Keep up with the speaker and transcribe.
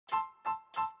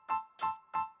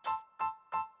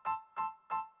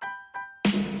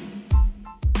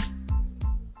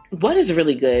What is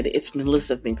really good? It's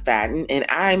Melissa McFadden, and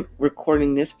I'm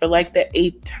recording this for like the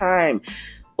 8th time.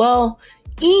 Well,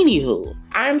 anywho,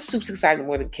 I'm super excited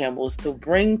more than Campbell's to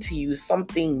bring to you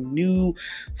something new,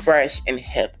 fresh, and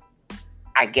hip,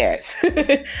 I guess.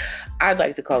 I'd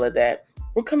like to call it that.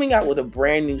 We're coming out with a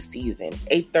brand new season,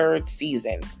 a 3rd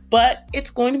season, but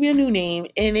it's going to be a new name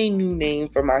and a new name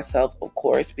for myself, of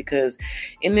course, because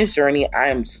in this journey, I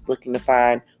am just looking to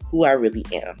find who I really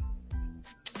am.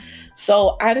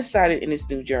 So I decided in this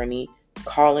new journey,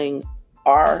 calling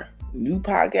our new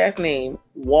podcast name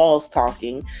Walls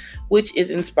Talking, which is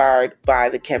inspired by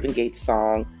the Kevin Gates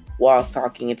song Walls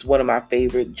Talking. It's one of my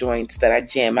favorite joints that I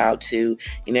jam out to,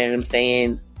 you know what I'm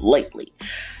saying, lately.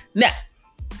 Now,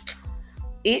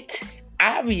 it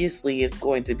obviously is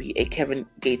going to be a Kevin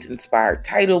Gates inspired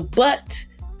title, but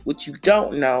what you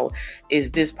don't know is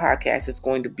this podcast is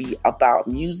going to be about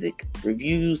music,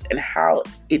 reviews, and how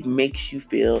it makes you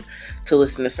feel to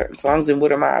listen to certain songs, and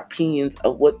what are my opinions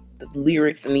of what the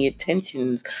lyrics and the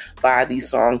intentions by these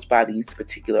songs by these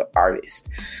particular artists.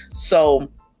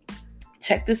 So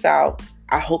check this out.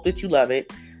 I hope that you love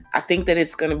it. I think that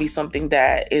it's going to be something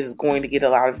that is going to get a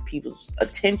lot of people's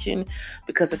attention,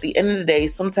 because at the end of the day,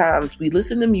 sometimes we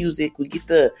listen to music, we get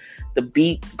the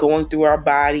beat going through our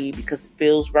body because it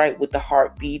feels right with the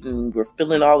heartbeat, and we're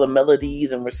feeling all the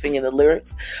melodies and we're singing the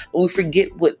lyrics, but we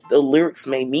forget what the lyrics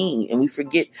may mean, and we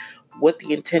forget what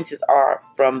the intentions are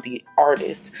from the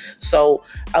artist. So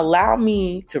allow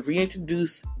me to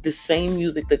reintroduce the same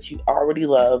music that you already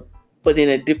love, but in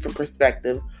a different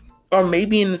perspective, or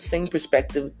maybe in the same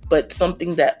perspective, but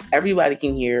something that everybody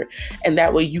can hear. And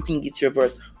that way you can get your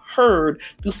verse heard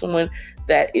through someone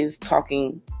that is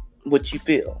talking what you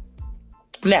feel.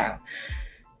 Now,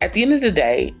 at the end of the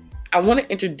day, I want to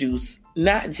introduce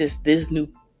not just this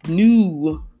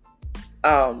new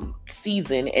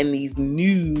season and these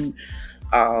new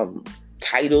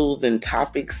titles and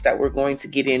topics that we're going to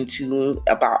get into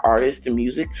about artists and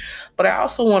music, but I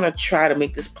also want to try to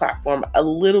make this platform a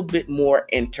little bit more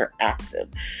interactive.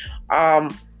 I'm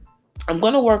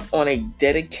going to work on a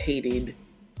dedicated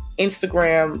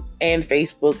Instagram and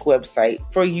Facebook website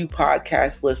for you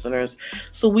podcast listeners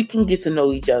so we can get to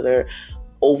know each other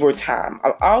over time.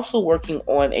 I'm also working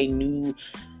on a new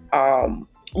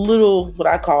little, what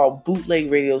I call bootleg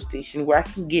radio station, where I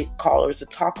can get callers to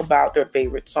talk about their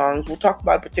favorite songs. We'll talk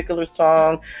about a particular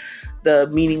song, the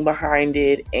meaning behind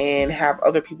it, and have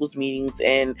other people's meanings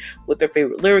and what their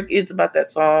favorite lyric is about that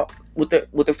song, what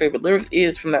their favorite lyric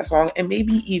is from that song, and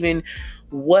maybe even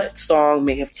what song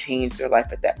may have changed their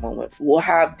life at that moment. We'll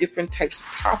have different types of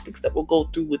topics that we'll go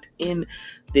through within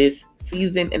this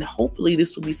season, and hopefully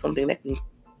this will be something that can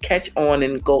catch on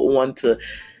and go on to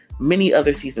many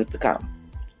other seasons to come.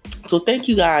 So thank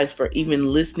you guys for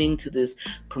even listening to this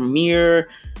premiere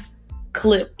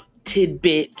clip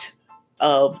tidbit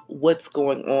of what's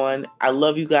going on. I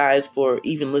love you guys for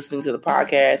even listening to the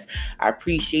podcast. I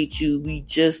appreciate you. We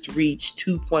just reached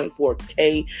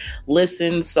 2.4K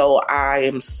listens, so I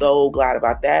am so glad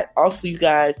about that. Also, you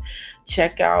guys,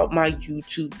 check out my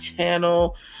YouTube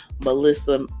channel,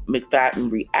 Melissa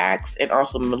McFadden Reacts, and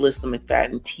also Melissa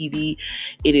McFadden TV.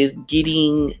 It is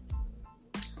getting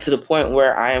to the point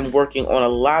where I am working on a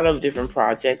lot of different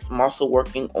projects. I'm also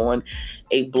working on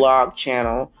a blog.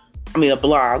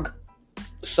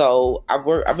 So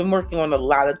I've been working on a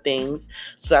lot of things.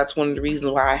 So that's one of the reasons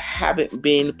why I haven't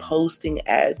been posting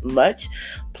as much.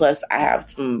 Plus, I have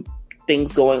some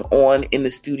things going on in the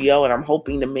studio, and I'm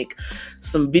hoping to make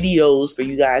some videos for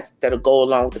you guys that'll go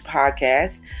along with the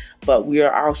podcast. But we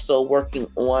are also working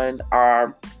on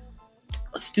our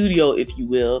studio, if you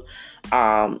will,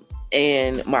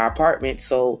 and my apartment.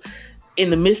 So in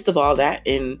the midst of all that,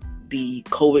 in the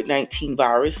COVID-19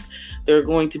 virus, there are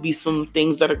going to be some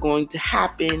things that are going to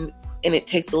happen, and it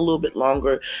takes a little bit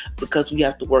longer because we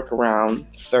have to work around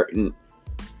certain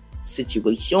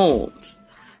situations.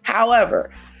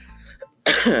 However,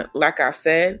 like I've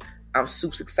said, I'm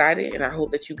super excited, and I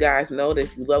hope that you guys know that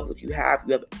if you love what you have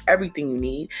everything you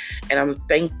need. And I'm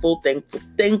thankful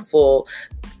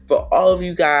for all of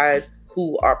you guys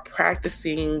who are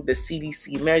practicing the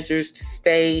CDC measures to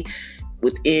stay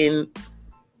within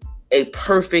a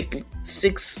perfect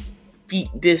 6 feet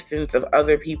distance of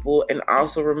other people, and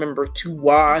also remember to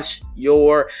wash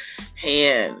your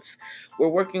hands. We're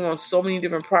working on so many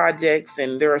different projects,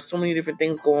 and there are so many different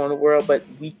things going on in the world, but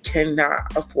we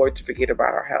cannot afford to forget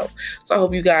about our health. So I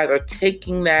hope you guys are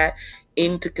taking that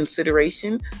into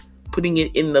consideration, putting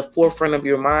it in the forefront of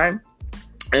your mind,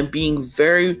 and being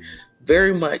very,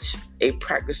 very much a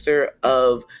practicer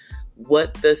of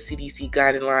what the CDC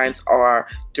guidelines are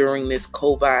during this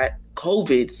COVID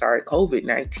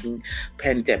COVID-19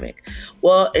 pandemic.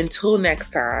 Well, until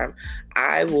next time,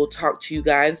 I will talk to you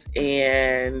guys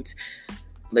and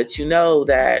let you know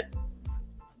that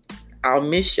I'll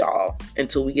miss y'all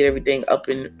until we get everything up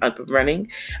and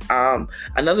running.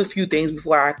 Another few things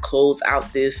before I close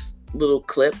out this little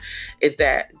clip is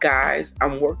that, guys,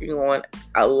 I'm working on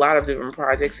a lot of different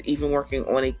projects, even working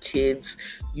on a kids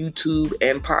YouTube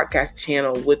and podcast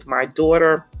channel with my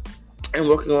daughter, and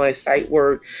working on a sight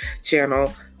word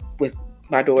channel with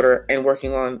my daughter, and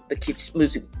working on the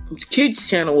kids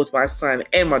channel with my son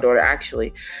and my daughter,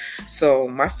 actually. So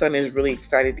my son is really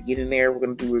excited to get in there. We're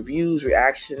going to do reviews,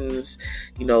 reactions,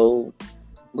 we're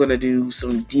going to do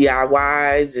some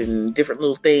DIYs and different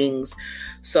little things.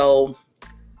 So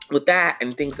with that,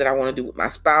 and things that I want to do with my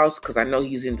spouse, because I know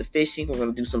he's into fishing, we're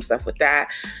going to do some stuff with that.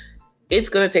 It's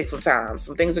going to take some time.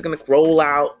 Some things are going to roll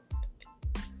out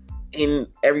in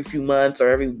every few months or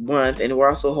every month, and we're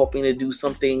also hoping to do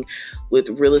something with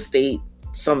real estate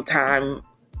sometime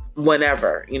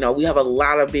whenever. We have a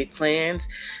lot of big plans.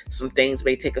 Some things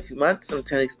may take a few months, some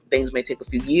things may take a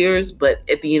few years, but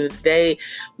at the end of the day,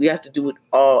 we have to do it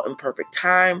all in perfect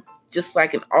time. Just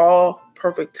like in all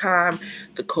perfect time,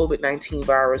 the COVID-19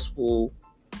 virus will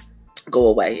go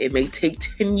away. It may take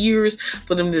 10 years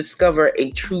for them to discover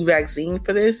a true vaccine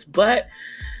for this, but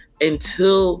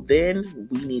until then,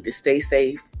 we need to stay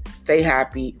safe, stay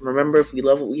happy. Remember, if we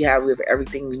love what we have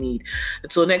everything we need.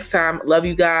 Until next time, love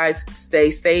you guys. Stay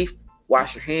safe.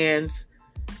 Wash your hands.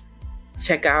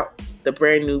 Check out the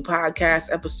brand new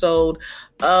podcast episode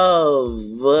of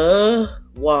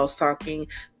Walls Talking,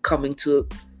 coming to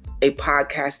a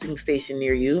podcasting station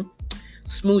near you.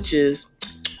 Smooches.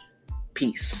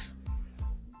 Peace.